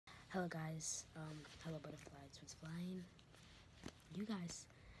Hello guys, hello butterflies, what's flying? You guys,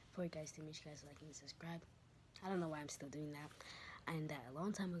 before you guys do, make sure you guys like and subscribe. I don't know why I'm still doing that. And that a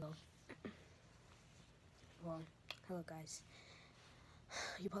long time ago. Well, hello guys.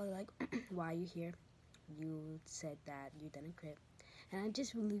 You're probably like, why are you here? You said that you didn't quit. And I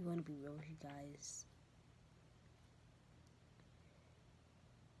just really want to be real with you guys.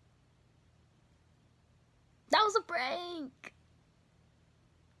 That was a prank!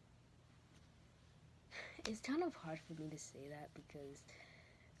 It's kind of hard for me to say that because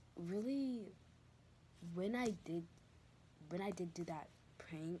really when I did do that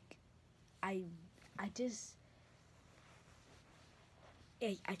prank, I just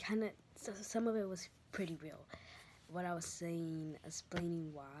I kind of some of it was pretty real. What I was saying,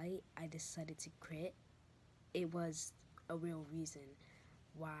 explaining why I decided to quit, it was a real reason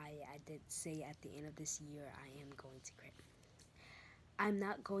why I did say at the end of this year I am going to quit. I'm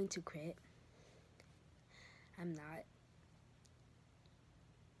not going to quit. I'm not.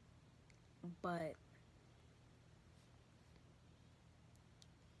 But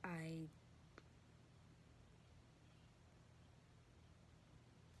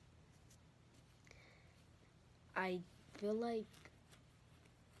I feel like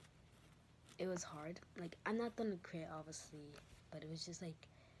it was hard. Like, I'm not gonna quit, obviously, but it was just like,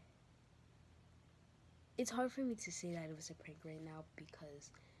 it's hard for me to say that it was a prank right now because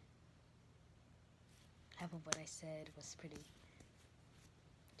half of what I said was pretty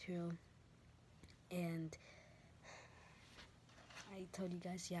true. And I told you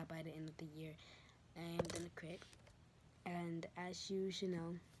guys, yeah, by the end of the year, I am gonna quit. And as you should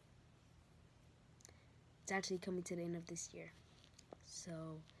know, it's actually coming to the end of this year. So,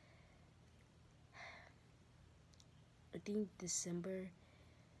 I think December,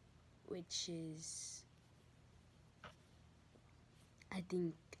 which is, I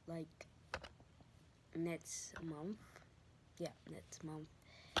think, like, next month. Yeah, next month.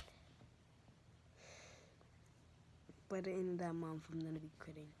 By the end of that month, I'm gonna be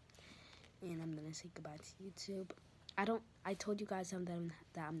quitting. And I'm gonna say goodbye to YouTube. I told you guys that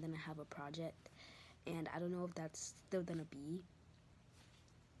I'm gonna have a project. And I don't know if that's still gonna be.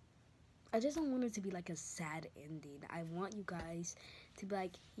 I just don't want it to be like a sad ending. I want you guys to be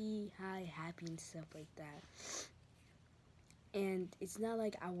like, hi, happy and stuff like that. And it's not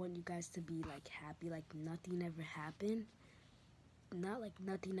like I want you guys to be like happy, like nothing ever happened. Not like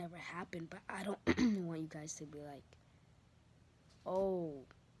nothing ever happened, but I don't want you guys to be like, oh,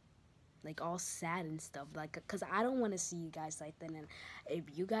 like all sad and stuff, like, because I don't want to see you guys like that. And if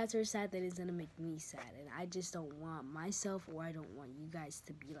you guys are sad, then it's gonna make me sad, and I just don't want myself, or I don't want you guys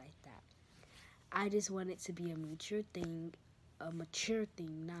to be like that. I just want it to be a mature thing,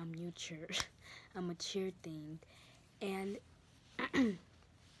 not mutual, a mature thing. And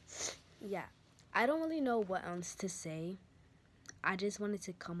yeah, I don't really know what else to say. I just wanted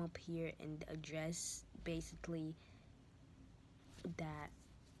to come up here and address basically that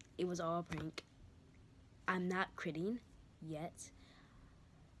it was all a prank. I'm not quitting yet.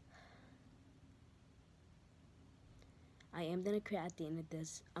 I am gonna quit at the end of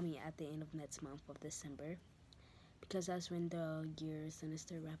at the end of next month of December, because that's when the year is gonna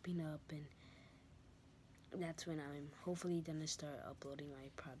start wrapping up, and that's when I'm hopefully gonna start uploading my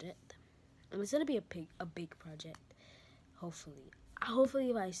project. And it's gonna be a big project. Hopefully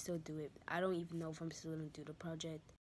if I still do it. I don't even know if I'm still gonna do the project.